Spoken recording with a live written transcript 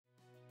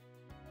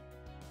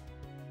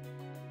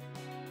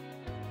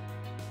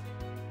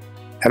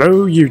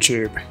Hello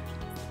YouTube!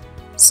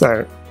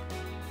 So,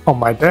 on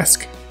my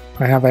desk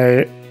I have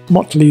a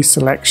motley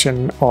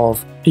selection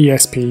of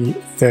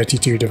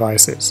ESP32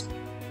 devices.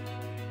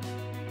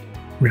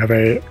 We have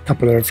a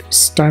couple of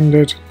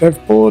standard dev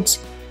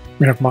boards,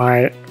 we have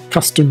my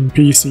custom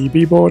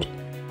PCB board,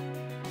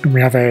 and we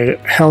have a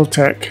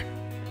Heltec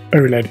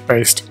OLED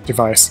based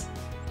device.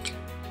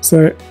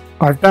 So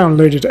I've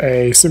downloaded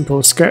a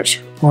simple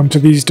sketch onto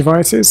these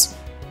devices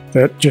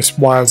that just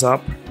wires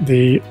up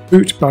the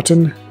boot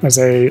button as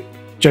a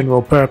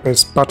general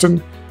purpose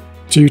button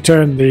to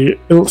turn the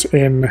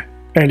built-in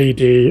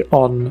LED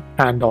on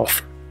and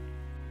off.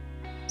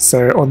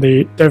 So on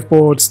the dev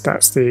boards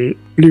that's the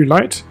blue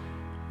light,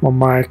 on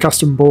my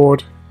custom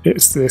board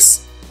it's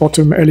this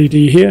bottom LED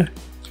here,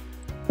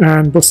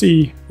 and we'll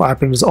see what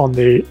happens on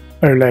the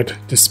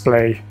OLED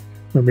display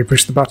when we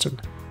push the button.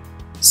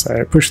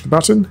 So push the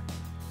button,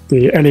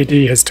 the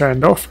LED has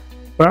turned off,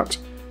 but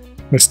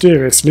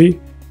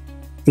mysteriously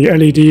the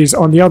LEDs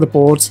on the other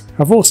boards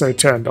have also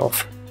turned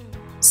off.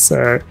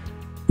 So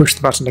push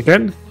the button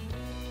again,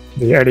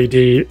 the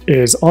LED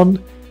is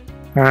on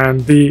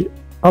and the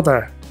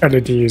other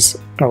LEDs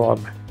are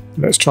on.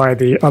 Let's try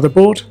the other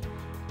board.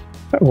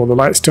 All the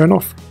lights turn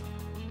off,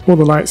 all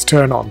the lights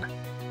turn on.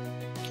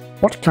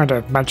 What kind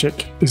of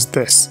magic is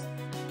this?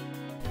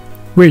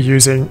 We're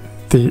using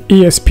the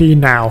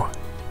ESP-NOW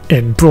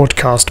in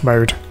broadcast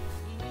mode.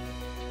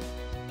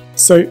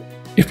 So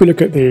if we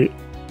look at the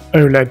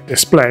OLED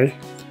display,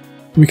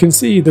 we can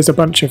see there's a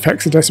bunch of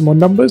hexadecimal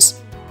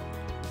numbers.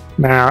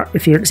 Now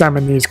if you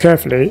examine these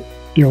carefully,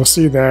 you'll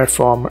see they're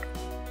from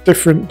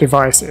different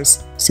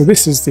devices. So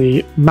this is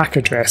the MAC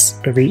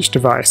address of each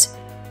device.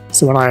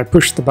 So when I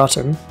push the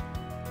button,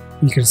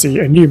 you can see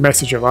a new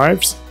message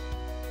arrives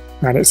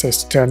and it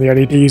says to turn the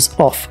LEDs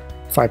off.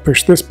 If I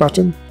push this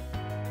button,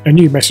 a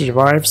new message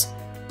arrives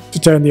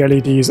to turn the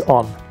LEDs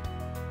on.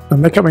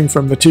 And they're coming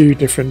from the two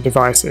different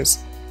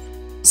devices.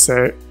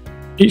 So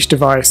each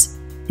device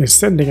is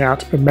sending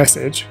out a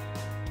message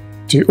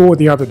to all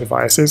the other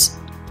devices,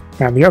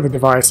 and the other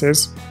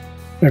devices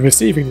are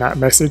receiving that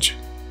message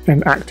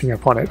and acting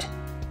upon it.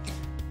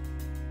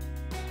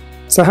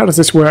 So how does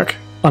this work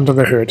under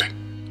the hood?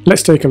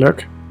 Let's take a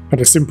look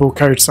at a simple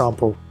code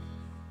sample.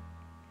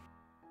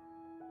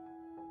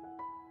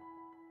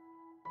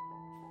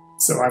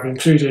 So I've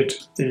included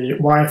the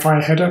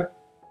Wi-Fi header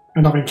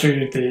and I've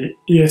included the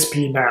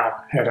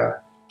ESP-NOW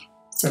header.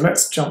 So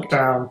let's jump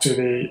down to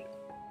the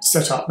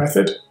setup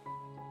method.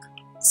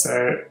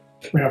 So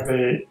we have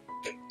the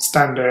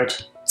standard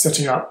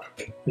setting up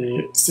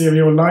the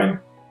serial line.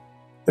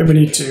 Then we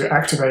need to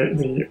activate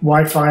the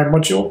Wi-Fi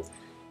module.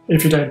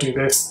 If you don't do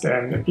this,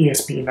 then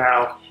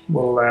ESP-NOW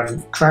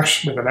will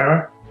crash with an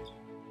error.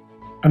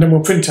 And then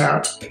we'll print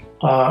out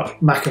our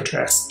MAC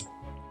address.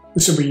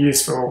 This will be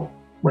useful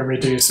when we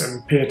do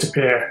some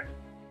peer-to-peer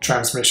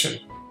transmission.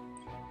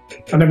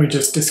 And then we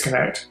just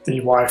disconnect the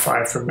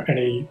Wi-Fi from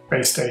any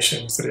base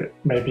stations that it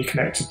may be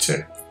connected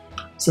to.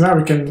 So now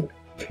we can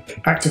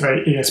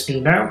activate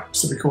ESP-NOW,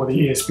 so we call the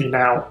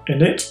ESP-NOW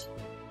init,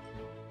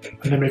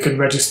 and then we can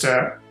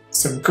register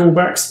some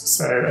callbacks,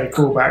 so a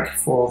callback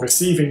for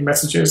receiving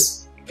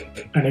messages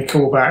and a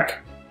callback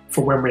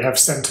for when we have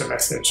sent a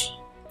message.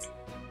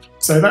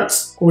 So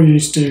that's all you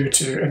need to do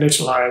to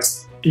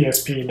initialize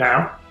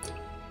ESP-NOW.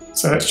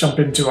 So let's jump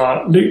into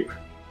our loop.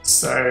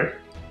 So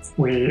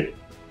we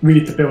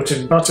read the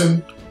built-in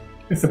button.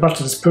 If the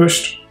button is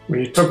pushed,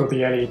 we toggle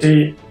the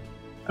LED,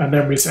 and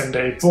then we send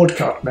a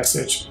broadcast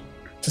message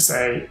to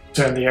say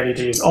turn the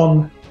LEDs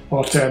on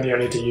or turn the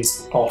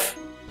LEDs off.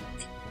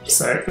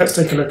 So let's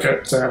take a look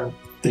at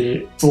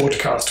the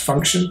broadcast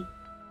function.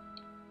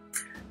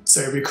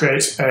 So we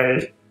create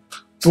a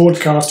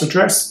broadcast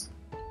address.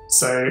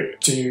 So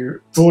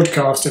to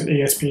broadcast in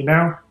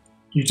ESP-NOW,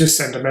 you just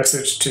send a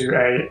message to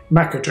a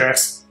MAC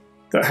address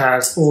that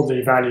has all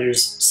the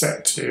values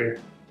set to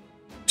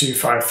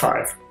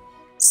 255.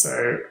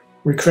 So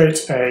we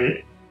create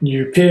a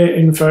new peer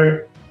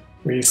info,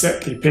 we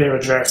set the peer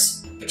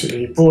address to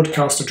the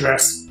broadcast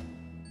address,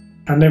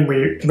 and then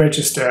we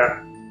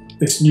register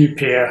this new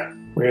peer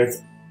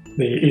with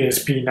the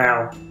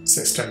ESP-NOW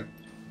system.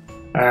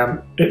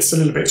 It's a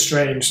little bit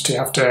strange to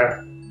have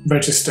to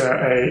register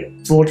a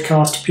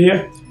broadcast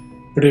peer,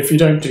 but if you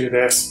don't do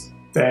this,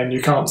 then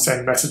you can't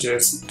send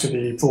messages to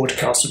the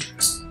broadcast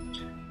address.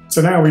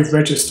 So now we've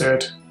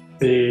registered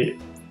the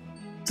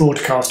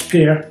broadcast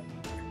peer,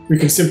 we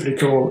can simply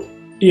call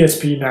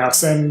ESP-NOW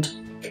send,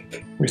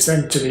 we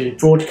send to the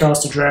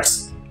broadcast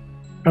address,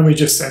 and we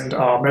just send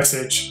our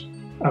message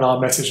and our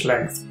message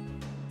length.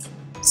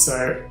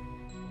 So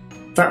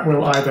that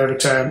will either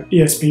return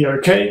ESP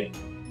OK,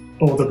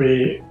 or there'll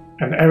be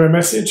an error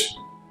message.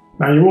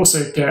 Now you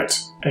also get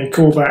a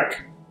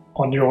callback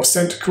on your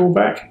sent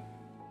callback.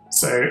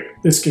 So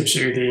this gives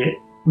you the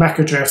MAC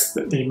address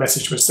that the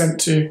message was sent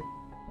to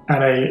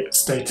and a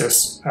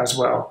status as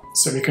well.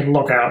 So we can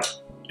log out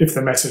if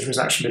the message was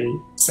actually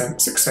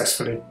sent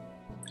successfully.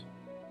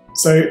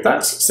 So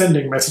that's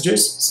sending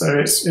messages. So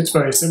it's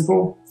very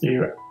simple.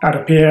 You add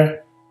a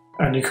peer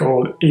and you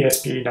call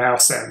ESP-NOW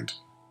send.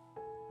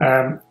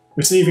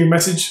 Receiving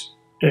message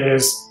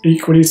is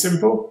equally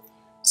simple.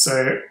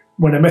 So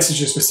when a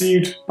message is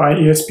received by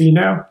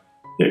ESP-NOW,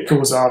 it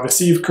calls our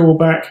receive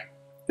callback.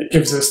 It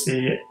gives us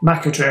the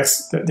MAC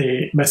address that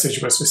the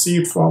message was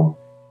received from,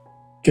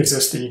 gives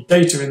us the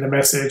data in the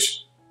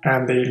message,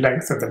 and the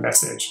length of the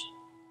message.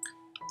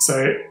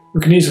 So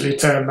we can easily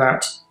turn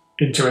that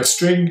into a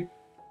string.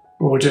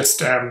 We'll just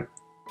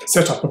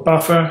set up a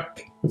buffer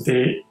with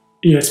the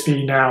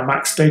ESP-NOW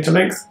max data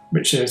length,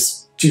 which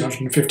is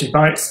 250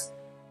 bytes,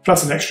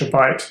 plus an extra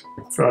byte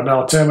for a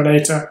null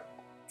terminator.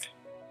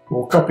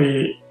 We'll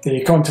copy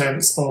the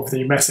contents of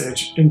the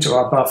message into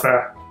our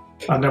buffer,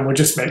 and then we'll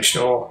just make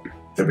sure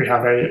that we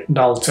have a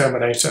null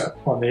terminator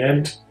on the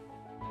end.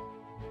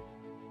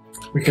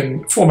 We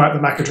can format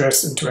the MAC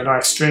address into a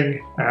nice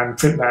string and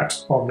print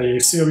that on the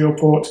serial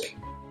port,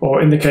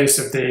 or in the case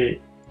of the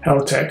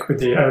Heltec with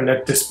the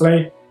OLED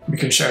display, we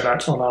can show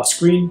that on our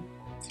screen.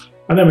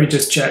 And then we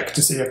just check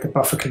to see if the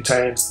buffer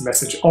contains the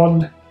message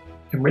on,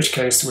 in which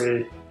case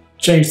we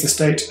change the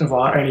state of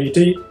our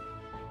LED,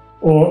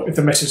 or if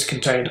the message is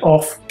contained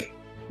off,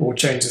 we'll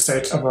change the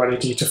state of our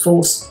LED to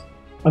false,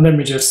 and then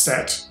we just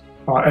set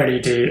our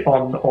LED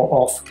on or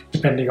off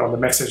depending on the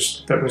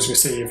message that was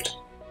received.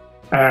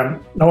 Now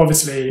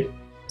obviously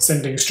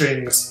sending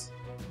strings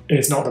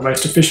is not the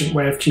most efficient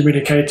way of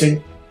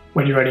communicating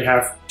when you only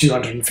have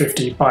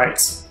 250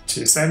 bytes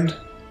to send.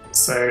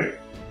 So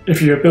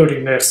if you're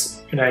building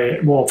this in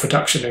a more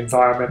production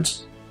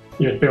environment,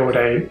 you'd build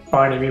a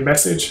binary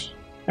message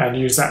and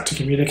use that to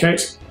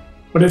communicate.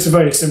 But it's a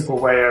very simple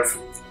way of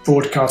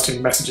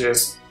broadcasting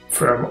messages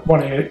from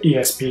one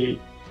ESP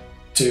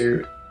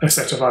to a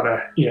set of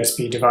other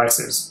ESP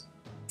devices.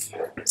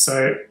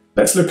 So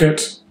let's look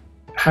at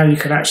how you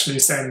can actually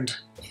send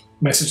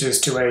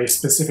messages to a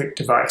specific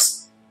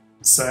device.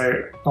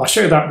 So I'll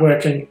show that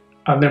working,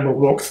 and then we'll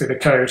walk through the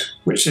code,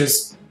 which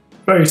is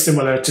very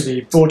similar to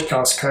the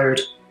broadcast code,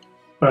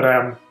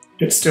 but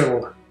it's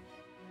still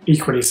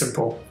equally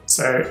simple.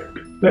 So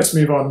let's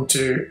move on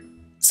to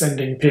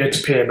sending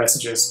peer-to-peer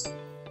messages.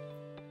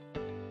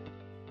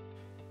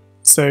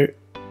 So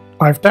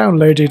I've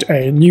downloaded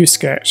a new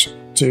sketch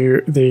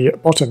to the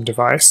bottom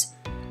device,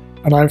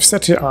 and I've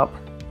set it up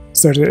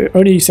so that it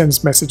only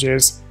sends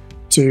messages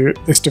to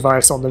this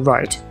device on the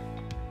right.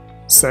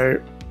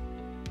 So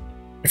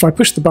if I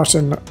push the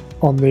button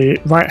on the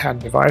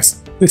right-hand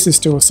device, this is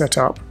still set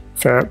up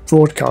for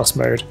broadcast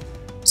mode,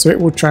 so it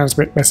will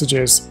transmit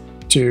messages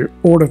to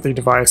all of the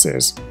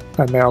devices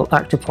and they'll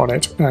act upon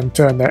it and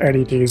turn their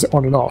LEDs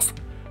on and off.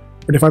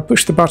 But if I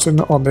push the button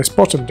on this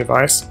bottom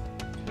device,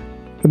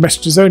 the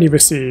message is only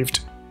received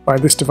by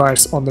this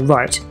device on the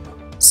right,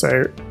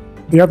 so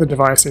the other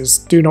devices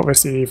do not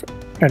receive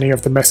any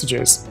of the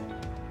messages.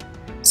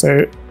 So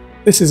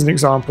this is an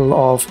example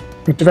of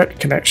a direct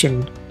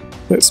connection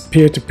that's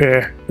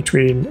peer-to-peer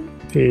between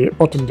the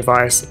bottom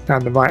device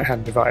and the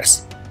right-hand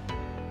device.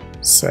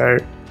 So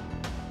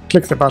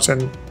click the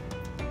button,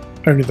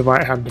 only the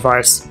right-hand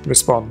device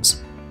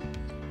responds.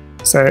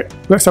 So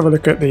let's have a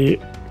look at the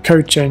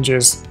code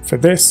changes for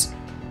this,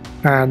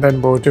 and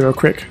then we'll do a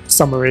quick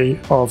summary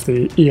of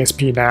the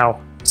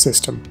ESP-NOW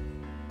system.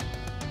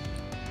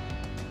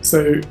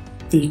 So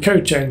the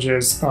code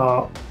changes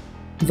are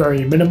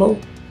very minimal.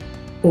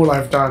 All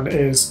I've done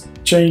is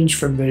change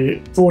from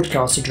the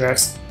broadcast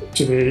address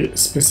to the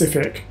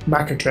specific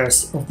MAC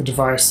address of the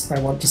device I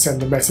want to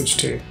send the message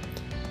to.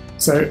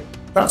 So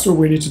that's what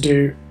we need to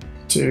do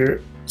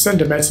to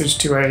send a message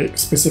to a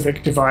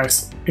specific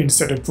device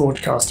instead of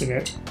broadcasting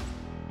it.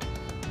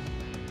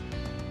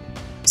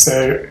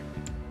 So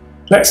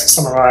let's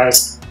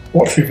summarize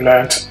what we've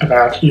learnt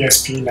about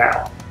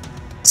ESP-NOW.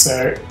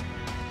 So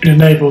it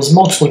enables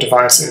multiple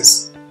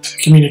devices to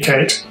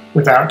communicate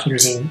without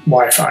using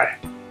Wi-Fi.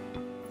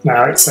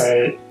 Now it's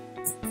a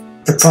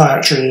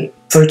proprietary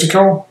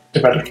protocol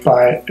developed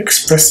by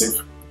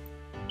Expressive.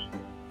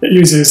 It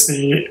uses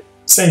the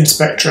same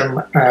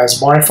spectrum as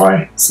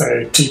Wi-Fi, so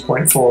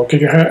 2.4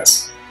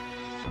 GHz.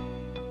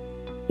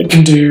 It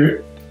can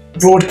do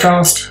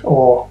broadcast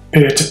or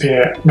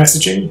peer-to-peer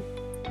messaging,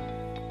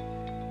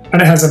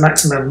 and it has a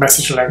maximum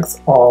message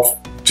length of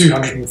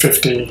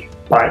 250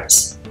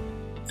 bytes.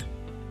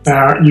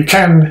 Now you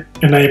can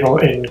enable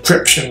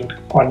encryption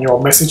on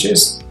your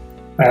messages.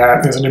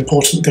 There's an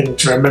important thing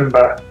to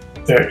remember,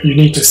 that you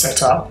need to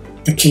set up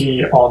the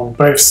key on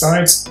both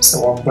sides,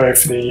 so on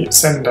both the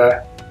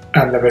sender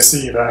and the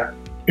receiver,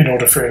 in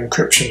order for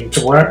encryption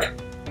to work.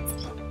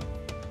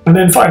 And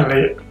then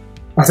finally,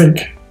 I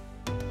think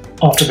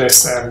after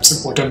this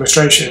simple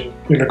demonstration,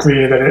 you'll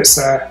agree that it's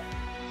a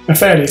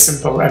fairly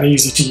simple and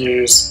easy to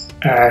use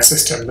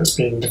system that's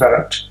being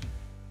developed.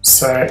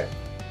 So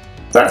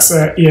that's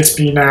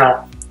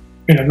ESP-NOW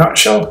in a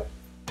nutshell.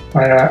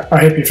 I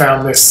hope you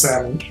found this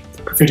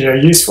video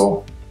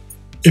useful.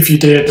 If you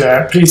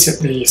did, please hit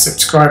the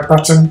subscribe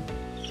button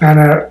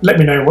and let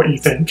me know what you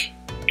think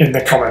in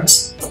the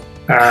comments.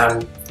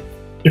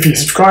 If you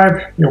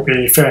subscribe, you'll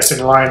be first in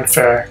line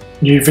for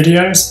new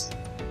videos,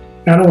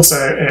 and also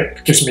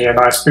it gives me a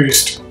nice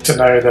boost to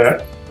know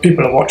that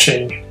people are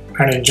watching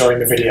and enjoying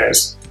the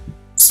videos.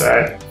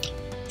 So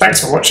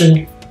thanks for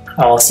watching.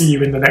 I'll see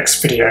you in the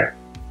next video.